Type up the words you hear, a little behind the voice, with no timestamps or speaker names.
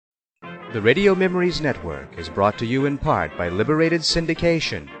The Radio Memories Network is brought to you in part by Liberated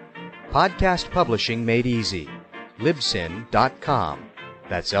Syndication. Podcast publishing made easy. Libsyn.com.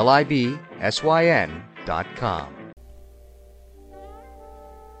 That's Libsyn.com.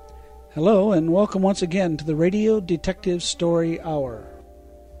 Hello, and welcome once again to the Radio Detective Story Hour.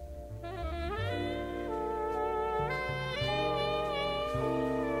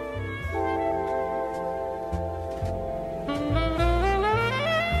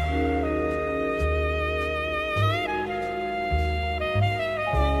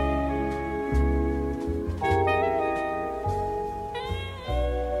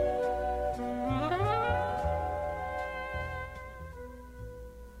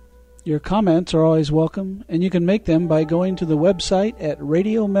 Your comments are always welcome, and you can make them by going to the website at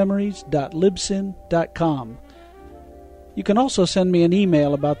radiomemories.libsyn.com. You can also send me an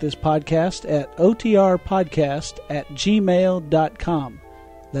email about this podcast at otrpodcast@gmail.com.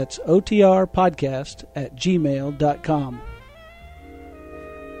 That's otrpodcast@gmail.com.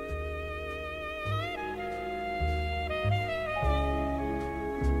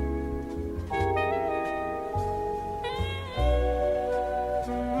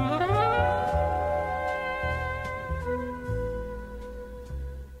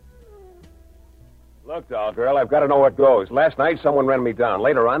 Look, doll girl, I've got to know what goes. Last night, someone ran me down.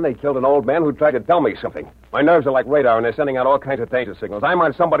 Later on, they killed an old man who tried to tell me something. My nerves are like radar, and they're sending out all kinds of danger signals. I'm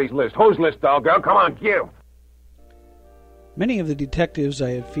on somebody's list. Whose list, doll girl? Come on, cue. Many of the detectives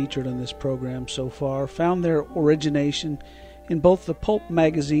I have featured on this program so far found their origination in both the pulp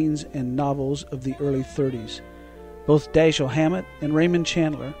magazines and novels of the early 30s. Both Dashiell Hammett and Raymond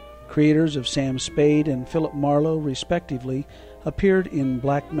Chandler, creators of Sam Spade and Philip Marlowe, respectively, appeared in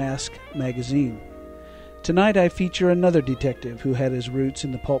Black Mask magazine. Tonight I feature another detective who had his roots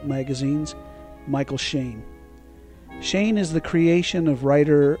in the pulp magazines, Michael Shayne. Shayne is the creation of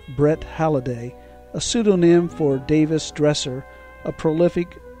writer Brett Halliday, a pseudonym for Davis Dresser, a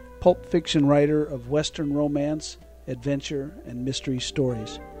prolific pulp fiction writer of Western romance, adventure, and mystery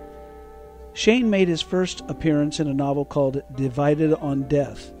stories. Shayne made his first appearance in a novel called Divided on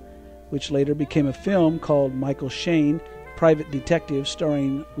Death, which later became a film called Michael Shayne, Private Detective,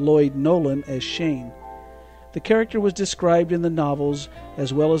 starring Lloyd Nolan as Shayne. The character was described in the novels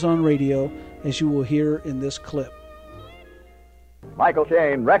as well as on radio, as you will hear in this clip. Michael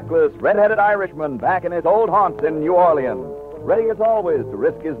Shayne, reckless, red-headed Irishman, back in his old haunts in New Orleans, ready as always to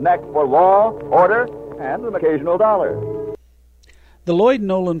risk his neck for law, order, and an occasional dollar. The Lloyd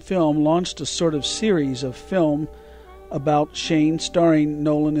Nolan film launched a sort of series of film about Shayne, starring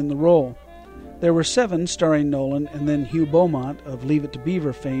Nolan in the role. There were 7 starring Nolan, and then Hugh Beaumont of Leave It to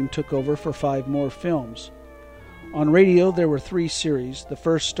Beaver fame took over for 5 more films. On radio, there were 3 series. The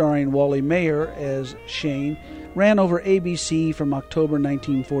first, starring Wally Mayer as Shayne, ran over ABC from October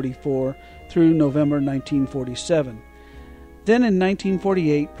 1944 through November 1947. Then in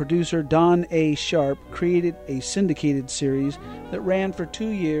 1948, producer Don A. Sharp created a syndicated series that ran for 2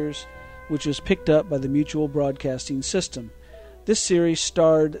 years, which was picked up by the Mutual Broadcasting System. This series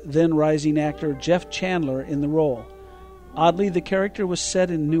starred then-rising actor Jeff Chandler in the role. Oddly, the character was set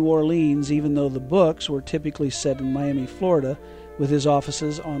in New Orleans, even though the books were typically set in Miami, Florida, with his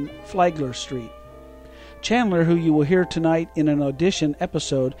offices on Flagler Street. Chandler, who you will hear tonight in an audition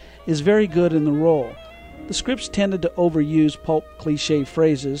episode, is very good in the role. The scripts tended to overuse pulp cliché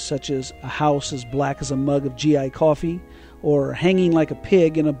phrases such as a house as black as a mug of GI coffee or hanging like a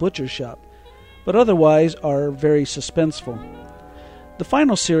pig in a butcher shop, but otherwise are very suspenseful. The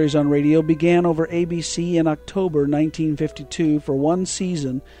final series on radio began over ABC in October 1952 for 1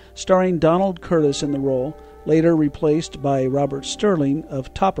 season, starring Donald Curtis in the role, later replaced by Robert Sterling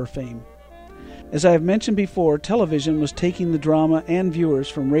of Topper fame. As I have mentioned before, television was taking the drama and viewers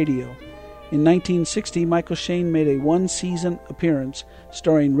from radio. In 1960, Michael Shayne made a 1-season appearance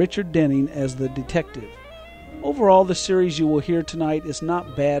starring Richard Denning as the detective. Overall, the series you will hear tonight is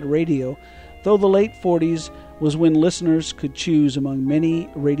not bad radio, though the late 40s was when listeners could choose among many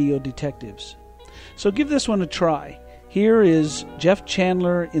radio detectives. So give this one a try. Here is Jeff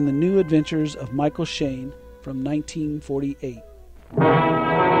Chandler in The New Adventures of Michael Shayne from 1948.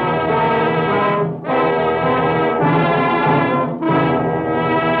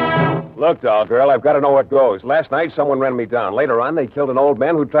 Look, doll girl, I've got to know what goes. Last night, someone ran me down. Later on, they killed an old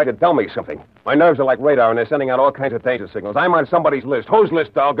man who tried to tell me something. My nerves are like radar, and they're sending out all kinds of danger signals. I'm on somebody's list. Whose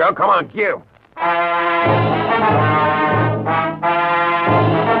list, doll girl? Come on, cue.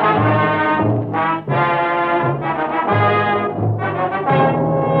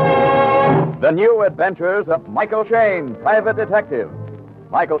 The New Adventures of Michael Shayne, Private Detective.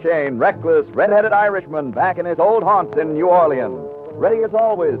 Michael Shayne, reckless, red-headed Irishman, back in his old haunts in New Orleans, ready as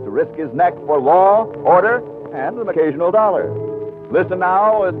always to risk his neck for law, order, and an occasional dollar. Listen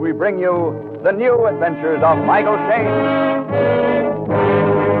now as we bring you the new adventures of Michael Shayne.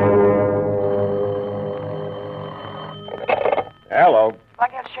 Hello.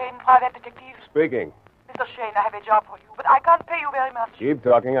 Michael Shayne, private detective. Speaking. Mr. Shayne, I have a job for you, but I can't pay you very much. Keep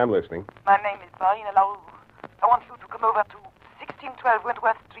talking. I'm listening. My name is Marina LaRue. I want you to come over to 1612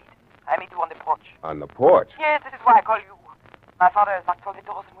 Wentworth Street. I meet you on the porch. On the porch? Yes, this is why I call you. My father has locked all the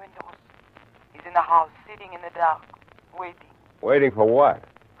doors and windows. He's in the house, sitting in the dark, waiting. Waiting for what?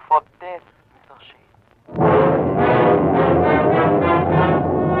 For death, Mr. Shayne.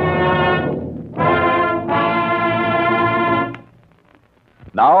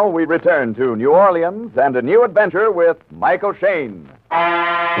 Now we return to New Orleans and a new adventure with Michael Shayne.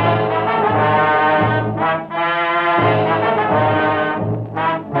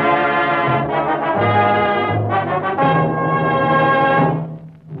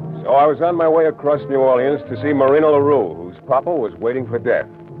 So I was on my way across New Orleans to see Marina LaRue, whose papa was waiting for death.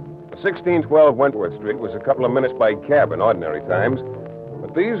 1612 Wentworth Street was a couple of minutes by cab in ordinary times,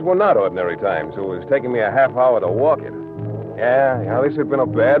 but these were not ordinary times. It was taking me a half hour to walk it. Yeah, this had been a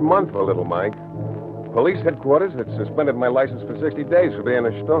bad month for little Mike. Police headquarters had suspended my license for 60 days for being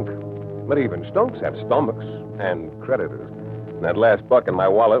a stunk. But even stunks have stomachs and creditors. And that last buck in my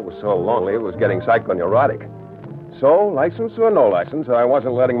wallet was so lonely it was getting psychoneurotic. So, license or no license, I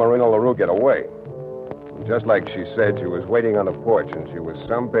wasn't letting Marina LaRue get away. And just like she said, she was waiting on the porch, and she was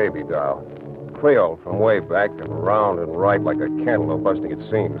some baby doll. Creole from way back, and round and ripe like a cantaloupe busting its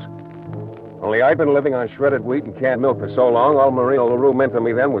seams. Only I'd been living on shredded wheat and canned milk for so long, all Marina LaRue meant to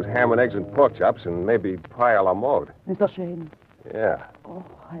me then was ham and eggs and pork chops and maybe pie a la mode. Mr. Shayne. Yeah. Oh,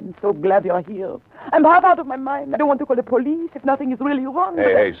 I'm so glad you're here. I'm half out of my mind. I don't want to call the police if nothing is really wrong.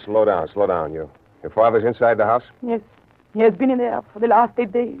 Hey, slow down. Your father's inside the house? Yes. He has been in there for the last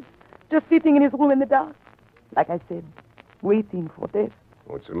 8 days, just sitting in his room in the dark. Like I said, waiting for death.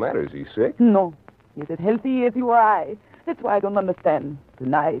 What's the matter? Is he sick? No. He's as healthy as you or I. That's why I don't understand.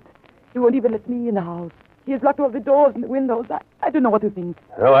 Tonight, he won't even let me in the house. He has locked all the doors and the windows. I don't know what to think.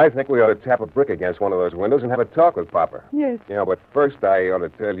 Well, I think we ought to tap a brick against one of those windows and have a talk with Papa. Yes. Yeah, but first I ought to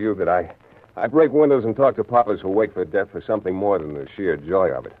tell you that I break windows and talk to papas who wait for death for something more than the sheer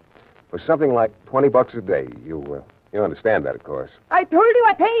joy of it. For something like $20 a day. You understand that, of course. I told you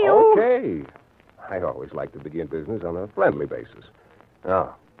I'd pay you. Okay. I always like to begin business on a friendly basis.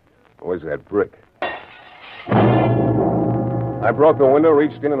 Now, where's that brick? I broke the window,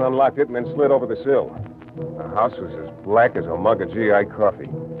 reached in and unlocked it, and then slid over the sill. The house was as black as a mug of GI coffee.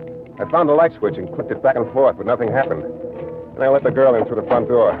 I found the light switch and clicked it back and forth, but nothing happened. And I let the girl in through the front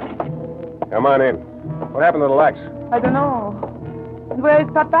door. Come on in. What happened to the lights? I don't know. And where is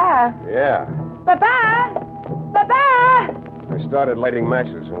Papa? Yeah. Papa! Papa! I started lighting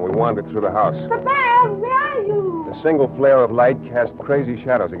matches, and we wandered through the house. Papa, where are you? The single flare of light cast crazy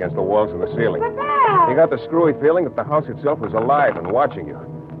shadows against the walls and the ceiling. Papa! You got the screwy feeling that the house itself was alive and watching you.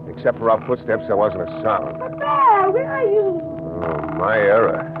 Except for our footsteps, there wasn't a sound. Papa, where are you? Oh, my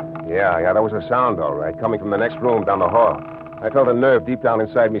error. Yeah, there was a sound, all right, coming from the next room down the hall. I felt a nerve deep down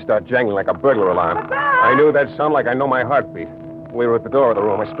inside me start jangling like a burglar alarm. Papa! I knew that sound like I know my heartbeat. We were at the door of the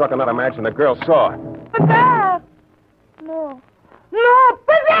room. I struck another match, and the girl saw. Papa! No. No,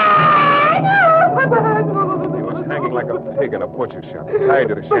 Papa! No, Papa! No. He was hanging like a pig in a butcher's shop, tied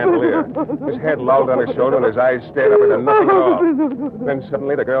to the chandelier. His head lolled on his shoulder, and his eyes stared up into nothing at all. Then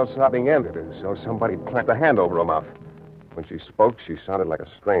suddenly the girl's sobbing ended, as though somebody clamped a hand over her mouth. When she spoke, she sounded like a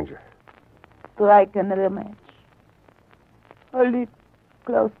stranger. Strike another match. Hold it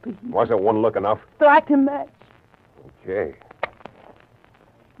close to him. Wasn't one look enough? Strike a match. Okay.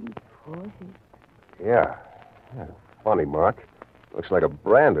 His forehead. Yeah. Funny mark. Looks like a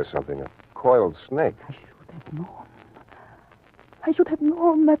brand or something, a coiled snake. I should have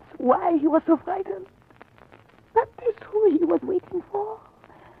known. That's why he was so frightened. That is who he was waiting for.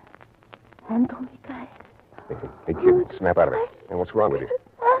 Anthony Kyle. Hey, kid, snap out of it. And what's wrong with you?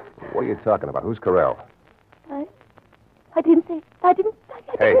 What are you talking about? Who's Corell? I didn't say. I didn't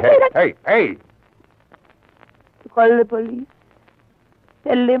Hey! Call the police.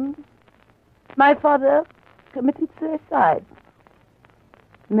 Tell them my father committed suicide.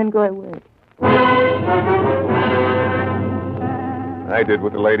 And then go away. I did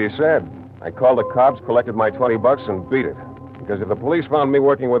what the lady said. I called the cops, collected my $20, and beat it. Because if the police found me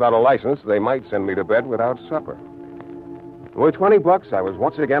working without a license, they might send me to bed without supper. With $20, I was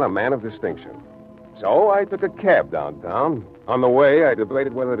once again a man of distinction. So I took a cab downtown. On the way, I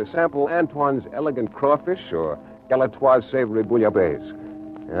debated whether to sample Antoine's elegant crawfish or Galatoire's savory bouillabaisse.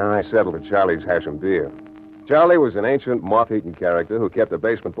 And I settled for Charlie's hash and beer. Charlie was an ancient, moth-eaten character who kept a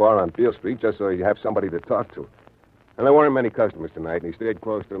basement bar on Beale Street just so he'd have somebody to talk to. And there weren't many customers tonight, and he stayed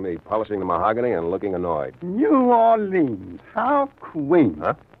close to me, polishing the mahogany and looking annoyed. New Orleans. How quaint.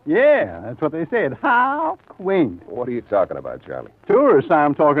 Huh? Yeah, that's what they said. How quaint. What are you talking about, Charlie? Tourists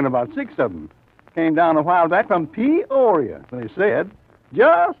I'm talking about, 6 of them. Came down a while back from Peoria. They said,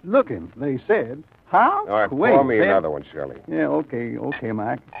 just looking, they said, how All right, quaint. pour me another one, Charlie. Yeah, okay,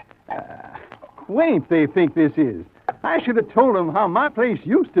 Mike. Quaint they think this is. I should have told them how my place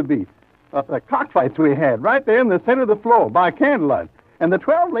used to be. The cockfights we had right there in the center of the floor by candlelight. And the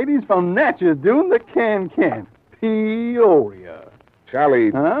 12 ladies from Natchez doing the can-can. Peoria.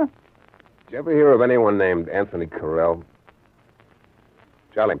 Charlie, Huh? did you ever hear of anyone named Anthony Carell?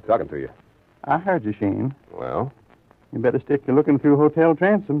 Charlie, I'm talking to you. I heard you, Shane. Well, You better stick to looking through hotel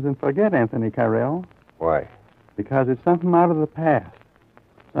transoms and forget Anthony Carell. why? Because it's something out of the past.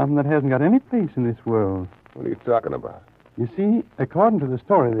 Something that hasn't got any place in this world. What are you talking about? You see, according to the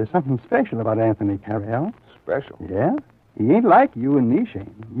story, there's something special about Anthony Carell. Special? Yeah? He ain't like you and me,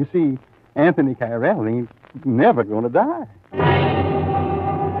 Shane. You see, Anthony Carell ain't never going to die.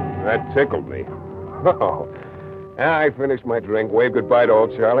 That tickled me. Oh. I finished my drink, waved goodbye to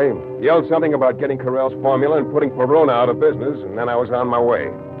old Charlie, yelled something about getting Carell's formula and putting Perona out of business, and then I was on my way.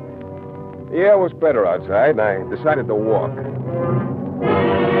 The air was better outside, and I decided to walk.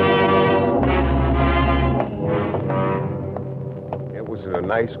 It was a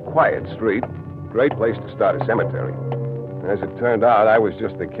nice, quiet street. Great place to start a cemetery. As it turned out, I was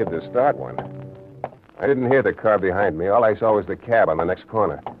just the kid to start one. I didn't hear the car behind me. All I saw was the cab on the next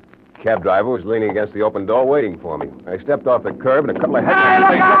corner. The cab driver was leaning against the open door waiting for me. I stepped off the curb and a couple of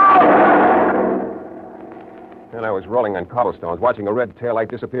headlights... And I was rolling on cobblestones, watching a red taillight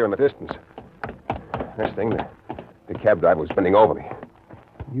disappear in the distance. Next thing, the cab driver was bending over me.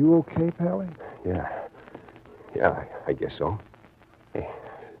 You okay, Pally? Yeah. Yeah, I guess so. Hey,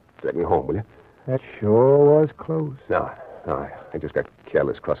 take me home, will you? That sure was close. No, I just got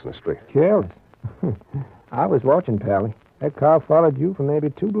careless crossing the street. Careless. I was watching, Pally. That car followed you for maybe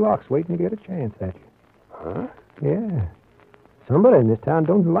 2 blocks, waiting to get a chance at you. Huh? Yeah. Somebody in this town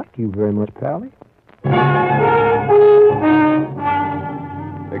don't like you very much, Pally.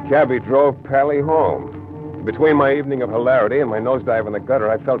 The cabbie drove Pally home. Between my evening of hilarity and my nosedive in the gutter,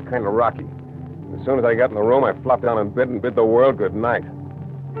 I felt kind of rocky. As soon as I got in the room, I flopped down in bed and bid the world good night.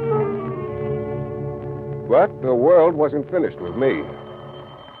 But the world wasn't finished with me.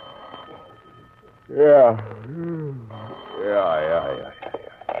 Yeah.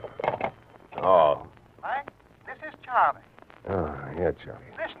 Oh. Mike, this is Charlie. Oh, yeah,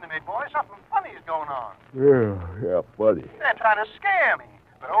 Charlie. Listen to me, boy. Something funny's going on. Yeah, buddy. They're trying to scare me.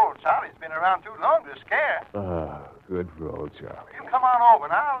 But old Charlie's been around too long to scare. Good for old Charlie. You come on over,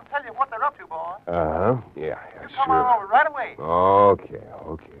 and I'll tell you what they're up to, boy. Yeah, You come sure. on over right away. Okay.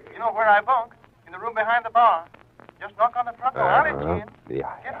 You know where I bunk? In the room behind the bar. Just knock on the front door. I'll let you in.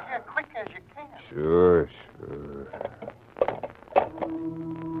 Yeah. Get here quick as you can. Sure.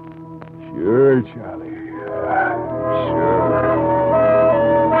 Sure, Charlie. Sure.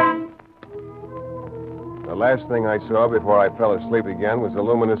 The last thing I saw before I fell asleep again was the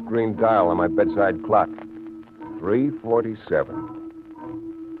luminous green dial on my bedside clock. 3:47.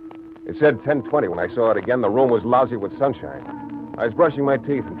 It said 10:20 when I saw it again. The room was lousy with sunshine. I was brushing my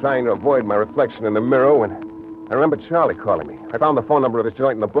teeth and trying to avoid my reflection in the mirror when I remember Charlie calling me. I found the phone number of his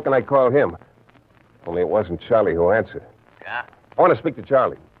joint in the book, and I called him. Only it wasn't Charlie who answered. Yeah? I want to speak to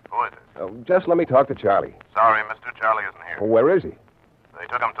Charlie. Who is it? Just let me talk to Charlie. Sorry, Mr. Charlie isn't here. Well, where is he? They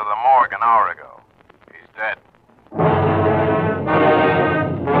took him to the morgue an hour ago. He's dead.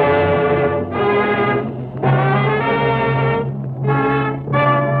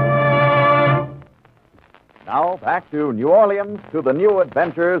 Now, back to New Orleans to the new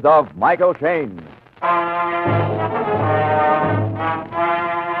adventures of Michael Shayne.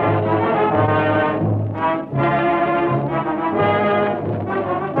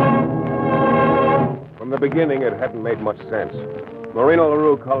 From the beginning, it hadn't made much sense. Marina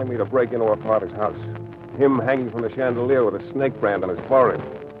LaRue calling me to break into her father's house. Him hanging from the chandelier with a snake brand on his forehead.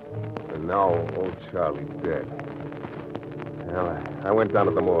 And now, old Charlie dead. Well, I went down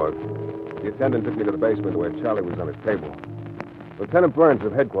to the morgue. The attendant took me to the basement where Charlie was on his table. Lieutenant Burns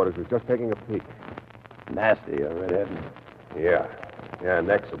of headquarters was just taking a peek. Nasty, a redhead. Yeah,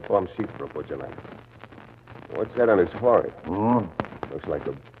 neck's a bum sheet for a butcher knife. What's that on his forehead? Looks like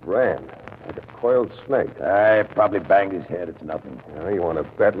a brand, like a coiled snake. I probably banged his head. It's nothing. You want to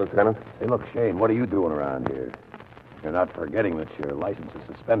bet, Lieutenant? Hey, look, Shane, what are you doing around here? You're not forgetting that your license is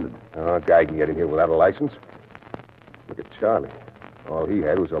suspended. Oh, a guy can get in here without a license. Look at Charlie. All he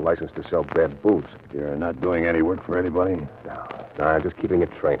had was a license to sell bad booze. You're not doing any work for anybody? No, I'm just keeping it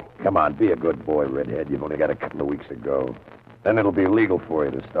training. Come on, be a good boy, Redhead. You've only got a couple of weeks to go. Then it'll be legal for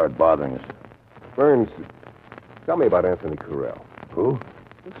you to start bothering us. Burns, tell me about Anthony Carell. Who?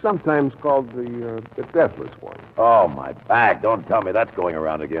 Sometimes called the Deathless One. Oh, my back. Don't tell me that's going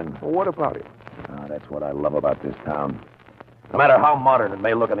around again. Well, what about him? Ah, that's what I love about this town. No matter how modern it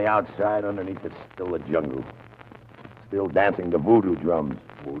may look on the outside, underneath it's still a jungle. Still dancing the voodoo drums.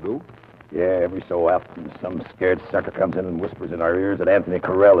 Voodoo? Yeah, every so often some scared sucker comes in and whispers in our ears that Anthony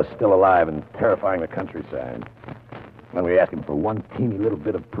Carell is still alive and terrifying the countryside. When we ask him for one teeny little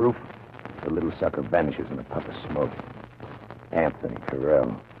bit of proof, the little sucker vanishes in a puff of smoke. Anthony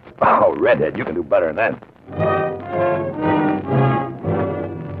Carell. Oh, Redhead, you can do better than that.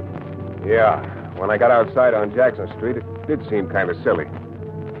 Yeah, when I got outside on Jackson Street, it did seem kind of silly.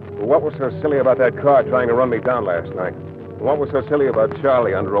 But what was so silly about that car trying to run me down last night? And what was so silly about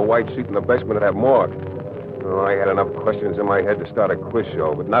Charlie under a white sheet in the basement of that morgue? Oh, I had enough questions in my head to start a quiz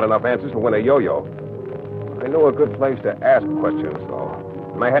show, but not enough answers to win a yo-yo. I knew a good place to ask questions,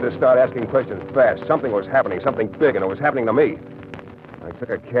 though. And I had to start asking questions fast. Something was happening, something big, and it was happening to me. I took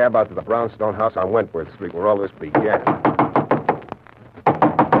a cab out to the brownstone house on Wentworth Street, where all this began.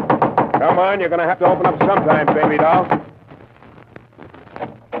 Come on, you're going to have to open up sometime, baby doll.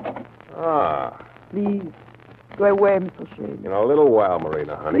 Ah. Please, go away, Mr. Shayne. In a little while,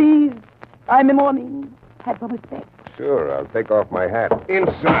 Marina, honey. Please, I'm in mourning. Have some respect. Sure, I'll take off my hat.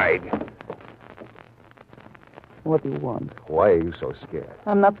 Inside. What do you want? Why are you so scared?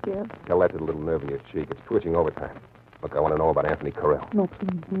 I'm not scared. Tell that to the little nerve in your cheek. It's twitching overtime. Look, I want to know about Anthony Carell. No,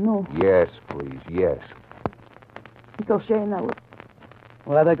 please, no. Yes, please, yes. Mr. Shayne, I was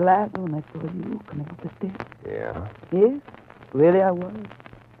rather glad when I saw you coming up the stairs. Yeah? Yes, really I was.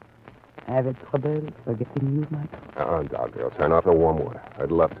 I have had trouble forgetting you, Michael. Dog girl, turn off the warm water.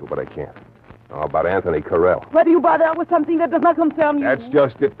 I'd love to, but I can't. How about Anthony Carell? Why do you bother with something that does not concern you? That's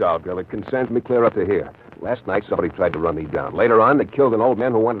just it, dog girl. It concerns me clear up to here. Last night, somebody tried to run me down. Later on, they killed an old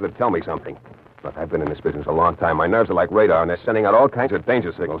man who wanted to tell me something. Look, I've been in this business a long time. My nerves are like radar, and they're sending out all kinds of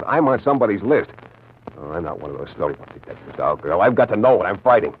danger signals. I'm on somebody's list. Oh, I'm not one of those storybook detectives, dog girl. I've got to know what I'm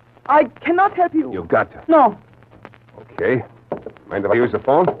fighting. I cannot help you. You've got to. No. Okay. Mind if I use the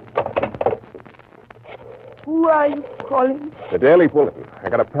phone? Who are you calling? The Daily Bulletin. I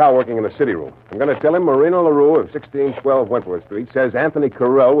got a pal working in the city room. I'm going to tell him Marina LaRue of 1612 Wentworth Street says Anthony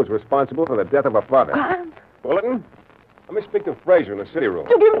Carell was responsible for the death of her father. Bulletin? Let me speak to Fraser in the city room.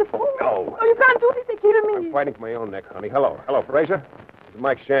 You give him the phone? No. Oh, you can't do this. They kill me. I'm fighting for my own neck, honey. Hello. Hello, Fraser. This is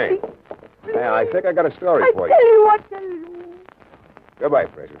Mike Shayne. Yeah, I think I got a story for you. I tell you. Goodbye,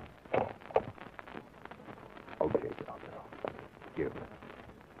 Fraser. Okay, girl. Give.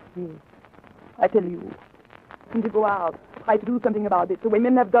 Yes. I tell you. And to go out, try to do something about it, the way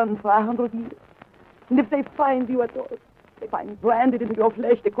men have done for 100 years. And if they find you at all, they find branded into your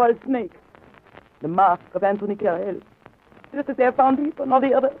flesh, they call snake. The mark of Anthony Carell. Just as they have found this one or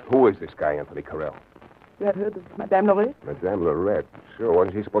the other. Who is this guy, Anthony Carell? You have heard of Madame Lorette? Madame Lorette. Sure,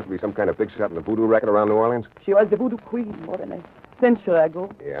 wasn't she supposed to be some kind of big shot in the voodoo racket around New Orleans? She was the voodoo queen more than a century ago.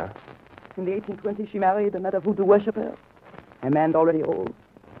 Yeah? In the 1820s, she married another voodoo worshiper. A man already old.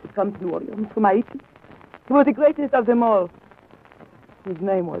 He come to New Orleans from Haiti. He was the greatest of them all. His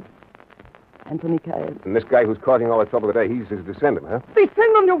name was Anthony Carell. And this guy who's causing all the trouble today, he's his descendant, huh?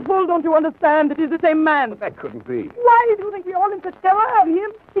 Descendant, you fool, don't you understand? It is the same man. But that couldn't be. Why do you think we all in such terror of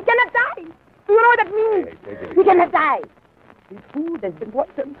him? He cannot die. Do you know what that means? Hey, take it He easy. cannot die. His food has been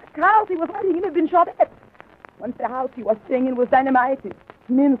poisoned. The house he was hiding in has been shot at. Once the house he was staying in was dynamited.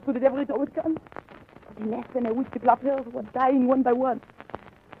 Men stood at every door with guns. But in less than a week, the plotters were dying one by one.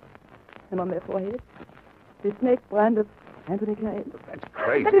 And on their forehead, the snake brand of Anthony Carell. That's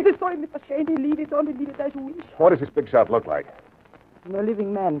crazy. That is the story, Mr. Shayne. Leave it on and leave it as you wish. What does this big shot look like? No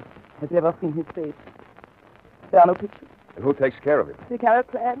living man has ever seen his face. There are no pictures. And who takes care of him? The Carell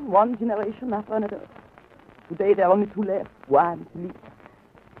clan, one generation after another. Today there are only two left. One to live.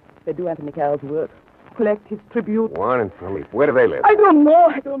 They do Anthony Carell's work. Collect his tribute. Juan and Philippe. Where do they live? I don't know.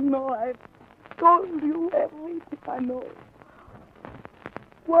 I've told you everything I know.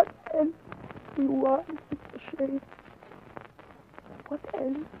 What else do you want, Mr. Shayne? What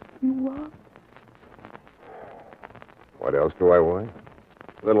else do you want? What else do I want?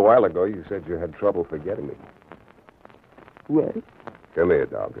 A little while ago, you said you had trouble forgetting me. Well? Come here,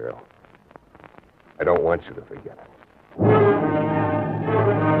 doll girl. I don't want you to forget it.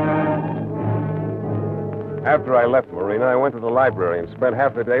 After I left Marina, I went to the library and spent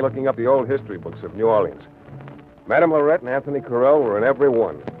half the day looking up the old history books of New Orleans. Madame Lorette and Anthony Carell were in every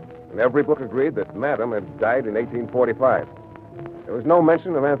one. And every book agreed that Madame had died in 1845. There was no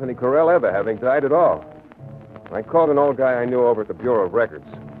mention of Anthony Carell ever having died at all. I called an old guy I knew over at the Bureau of Records.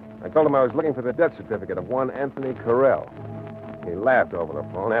 I told him I was looking for the death certificate of one Anthony Carell. He laughed over the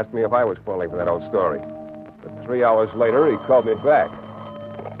phone, asked me if I was falling for that old story. But 3 hours later, he called me back.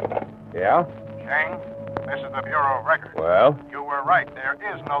 Yeah? Shayne, this is the Bureau of Records. Well? You were right. There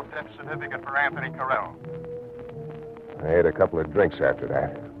is no death certificate for Anthony Carell. I had a couple of drinks after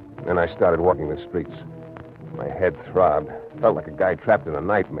that. Then I started walking the streets. My head throbbed. Felt like a guy trapped in a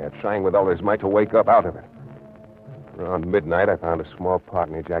nightmare, trying with all his might to wake up out of it. Around midnight, I found a small park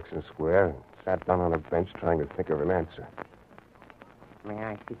near Jackson Square and sat down on a bench trying to think of an answer. May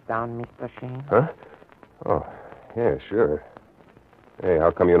I sit down, Mr. Shayne? Huh? Oh, yeah, sure. Hey,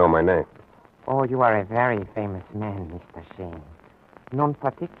 how come you know my name? Oh, you are a very famous man, Mr. Shayne. Known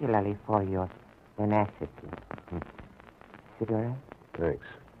particularly for your tenacity. Cigarette? Thanks.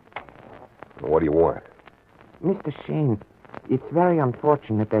 What do you want? Mr. Shayne, it's very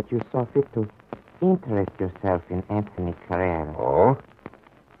unfortunate that you saw fit to interest yourself in Anthony Carell. Oh?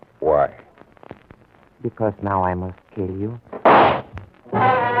 Why? Because now I must kill you.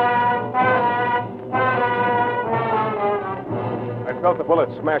 I felt the bullet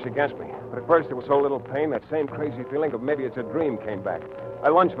smash against me. But at first there was so little pain, that same crazy feeling of maybe it's a dream came back. I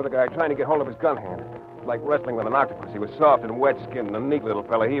lunged for the guy, trying to get hold of his gun hand. It was like wrestling with an octopus. He was soft and wet-skinned and a neat little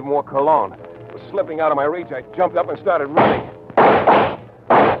fella. He even wore cologne. It was slipping out of my reach. I jumped up and started running. I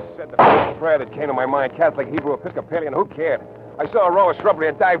said the first prayer that came to my mind, Catholic, Hebrew, Episcopalian, who cared? I saw a row of shrubbery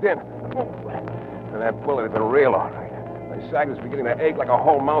and dived in. And that bullet had been real, all right. My side was beginning to ache like a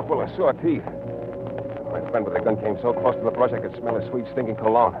whole mouthful of sore teeth. My friend with the gun came so close to the brush I could smell his sweet, stinking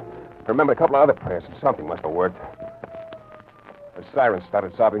cologne. I remembered a couple of other prayers, and something must have worked. The siren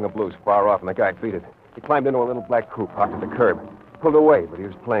started sobbing the blues far off, and the guy beat it. He climbed into a little black coupe parked at the curb. Pulled away, but he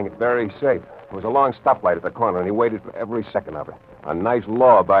was playing it very safe. There was a long stoplight at the corner, and he waited for every second of it. A nice,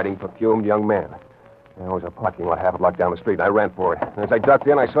 law-abiding, perfumed young man. There was a parking lot half a block down the street, and I ran for it. And as I ducked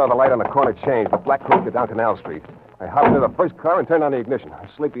in, I saw the light on the corner change. The black coupe get down Canal Street. I hopped into the first car and turned on the ignition. A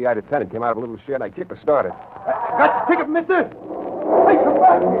sleepy-eyed attendant came out of a little shed, and I kicked the starter. Got the ticket, mister! Hey, come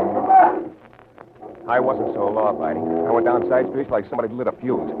back! Come back! I wasn't so law-abiding. I went down side streets like somebody lit a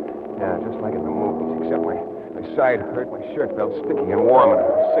fuse. Yeah, just like in the movies, except my side hurt, my shirt felt sticky and warm, and I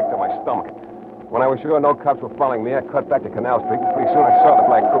was sick to my stomach. When I was sure no cops were following me, I cut back to Canal Street, and pretty soon I saw the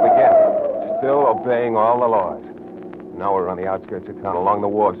black coupe again, still obeying all the laws. Now we're on the outskirts of town, along the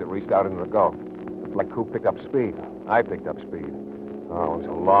wharves that reached out into the Gulf. The black coupe picked up speed. I picked up speed. Oh, it was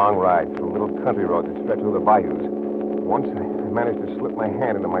a long ride through little country roads that stretched through the bayous. Once I managed to slip my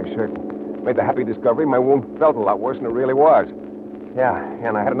hand into my shirt and made the happy discovery my wound felt a lot worse than it really was. Yeah,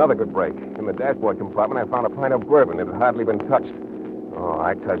 and I had another good break. In the dashboard compartment, I found a pint of bourbon that had hardly been touched. Oh,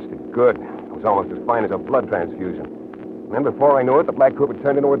 I touched it good. It was almost as fine as a blood transfusion. And then before I knew it, the black coupe had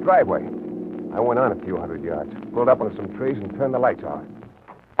turned into a driveway. I went on a few hundred yards, pulled up on some trees, and turned the lights off.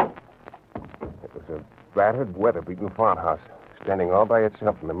 It was a battered, weather-beaten farmhouse, standing all by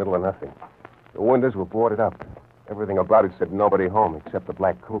itself in the middle of nothing. The windows were boarded up. Everything about it said nobody home except the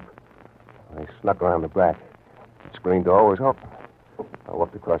black coupe. I snuck around the back. The screen door was open. I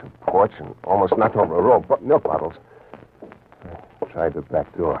walked across a porch and almost knocked over a row of milk bottles. I tried the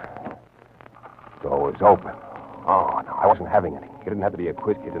back door. The door was open. Oh, no, I wasn't having any. You didn't have to be a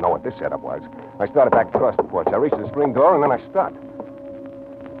quiz kid to know what this setup was. I started back across the porch. I reached the screen door, and then I stopped.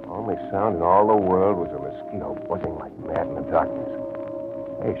 The only sound in all the world was a mosquito buzzing like mad in the darkness.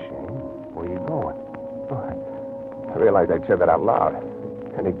 Hey, Shayne, where are you going? Oh, I realized I'd said that out loud.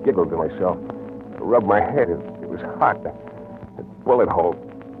 And I giggled to myself. I rubbed my head. It was hot. The bullet hole.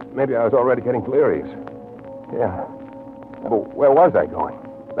 Maybe I was already getting delirious. Yeah. But where was I going?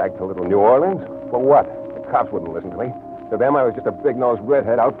 Back to little New Orleans? For what? The cops wouldn't listen to me. To them, I was just a big-nosed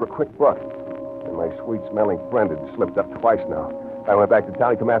redhead out for a quick buck. And my sweet-smelling friend had slipped up twice now. I went back to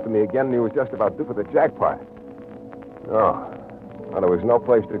town. He come after me again, and he was just about due for the jackpot. Oh. Well, there was no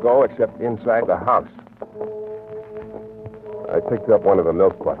place to go except inside the house. I picked up one of the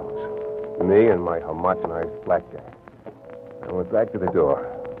milk bottles. Me and my homogenized blackjack. I went back to the door.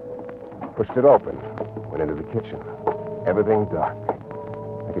 Pushed it open. Went into the kitchen. Everything dark.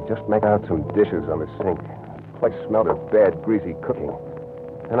 I could just make out some dishes on the sink. The place smelled of bad, greasy cooking.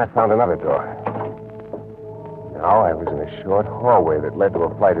 Then I found another door. Now I was in a short hallway that led to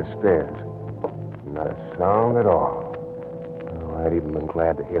a flight of stairs. Not a sound at all. Oh, I'd even been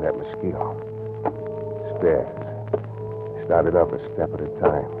glad to hear that mosquito. Stairs. Started up a step at a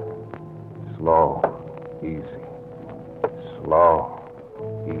time. Slow, easy. Slow,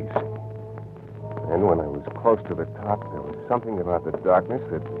 easy. And when I was close to the top, there was something about the darkness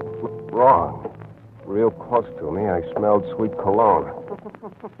that looked wrong. real close to me, I smelled sweet cologne.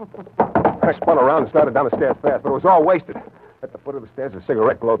 I spun around and started down the stairs fast, but it was all wasted. At the foot of the stairs, a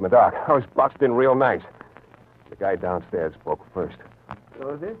cigarette glowed in the dark. I was boxed in real nice. The guy downstairs spoke first.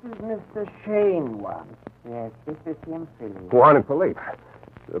 So this is Mr. Shayne, Juan. Yes, this is him, Philippe. Juan and Philippe.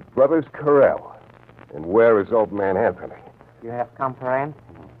 The brothers Carell. And where is old man Anthony? You have come for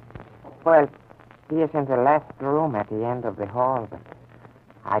Anthony. Well, he is in the last room at the end of the hall, but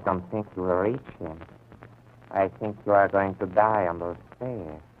I don't think you will reach him. I think you are going to die on those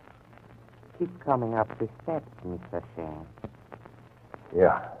stairs. Keep coming up the steps, Mr. Shayne.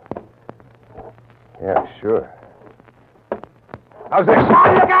 Yeah. Yeah, sure. How's this?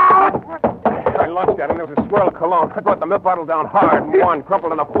 I lunged at him. There was a swirl of cologne. I brought the milk bottle down hard, and one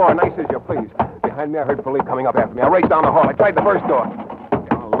crumpled on the floor, nice as you please. Behind me, I heard Philippe coming up after me. I raced down the hall. I tried the first door.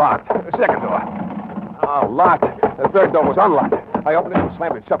 Locked. The second door. Locked. The third door was unlocked. I opened it and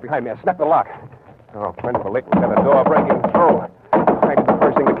slammed it shut behind me. I snapped the lock. Oh, friend Philippe was at the door breaking through. I did the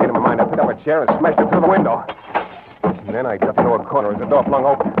first thing that came to my mind. I picked up a chair and smashed it through the window. And then I ducked into a corner as the door flung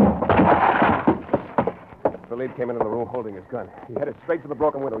open. Philippe came into the room holding his gun. He headed straight for the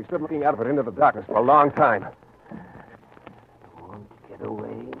broken window. He stood looking out of it into the darkness for a long time. Won't get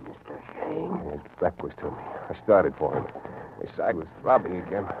away, Mr. Shayne. His back was to me. I started for him. My side was throbbing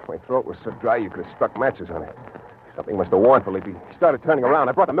again. My throat was so dry you could have struck matches on it. Something must have warned Philippe. He started turning around.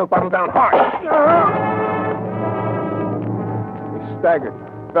 I brought the milk bottle down hard. He staggered,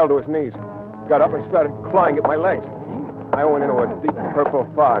 fell to his knees, got up and started clawing at my legs. I went into a deep purple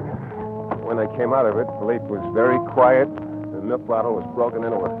fog. When I came out of it, Philippe was very quiet. The milk bottle was broken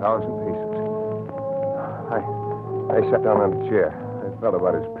into 1,000 pieces. I sat down on a chair. I felt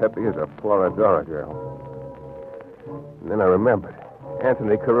about as peppy as a Florodora girl. And then I remembered.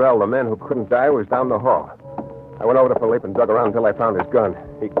 Anthony Carell, the man who couldn't die, was down the hall. I went over to Philippe and dug around until I found his gun.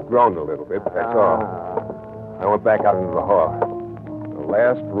 He groaned a little bit, that's all. I went back out into the hall. The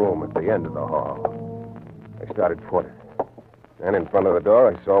last room at the end of the hall. I started for it. And in front of the door,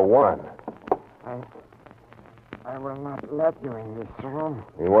 I saw Juan. I will not let you in this room.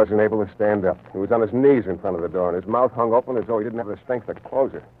 He wasn't able to stand up. He was on his knees in front of the door, and his mouth hung open as though he didn't have the strength to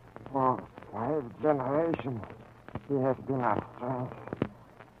close it. For 5 generations, he has been our strength.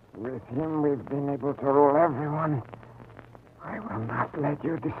 With him, we've been able to rule everyone. I will not let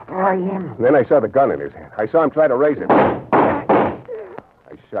you destroy him. And then I saw the gun in his hand. I saw him try to raise it. I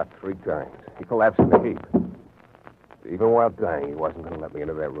shot 3 times. He collapsed in a heap. Even while dying, he wasn't going to let me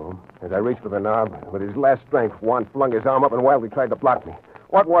into that room. As I reached for the knob, with his last strength, Juan flung his arm up and wildly tried to block me.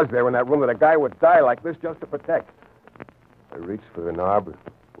 What was there in that room that a guy would die like this just to protect? I reached for the knob,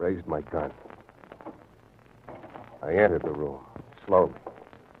 raised my gun. I entered the room, slowly,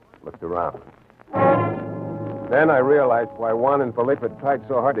 looked around. Then I realized why Juan and Philippe had tried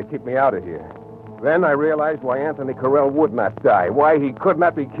so hard to keep me out of here. Then I realized why Anthony Carell would not die, why he could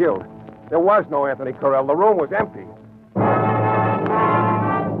not be killed. There was no Anthony Carell. The room was empty.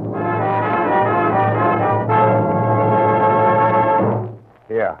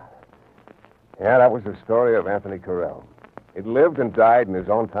 Yeah, that was the story of Anthony Carell. He'd lived and died in his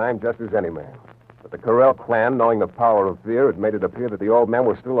own time just as any man. But the Carell clan, knowing the power of fear, had made it appear that the old man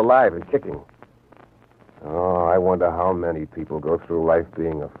was still alive and kicking. Oh, I wonder how many people go through life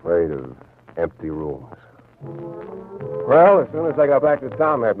being afraid of empty rooms. Well, as soon as I got back to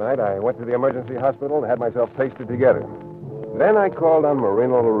town that night, I went to the emergency hospital and had myself pasted together. Then I called on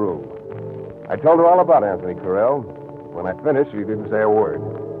Marina LaRue. I told her all about Anthony Carell. When I finished, she didn't say a word.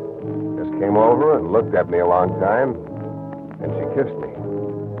 Just came over and looked at me a long time, and she kissed me.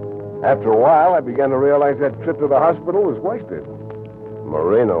 After a while, I began to realize that trip to the hospital was wasted.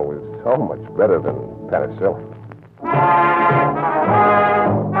 Marina was so much better than penicillin.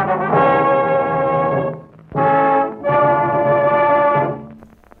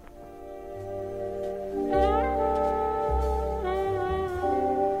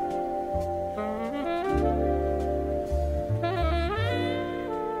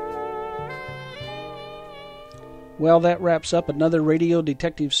 Well, that wraps up another Radio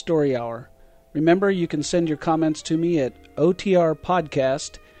Detective Story Hour. Remember, you can send your comments to me at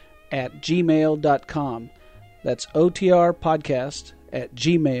otrpodcast@gmail.com. That's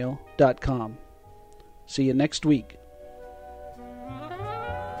otrpodcast@gmail.com. See you next week.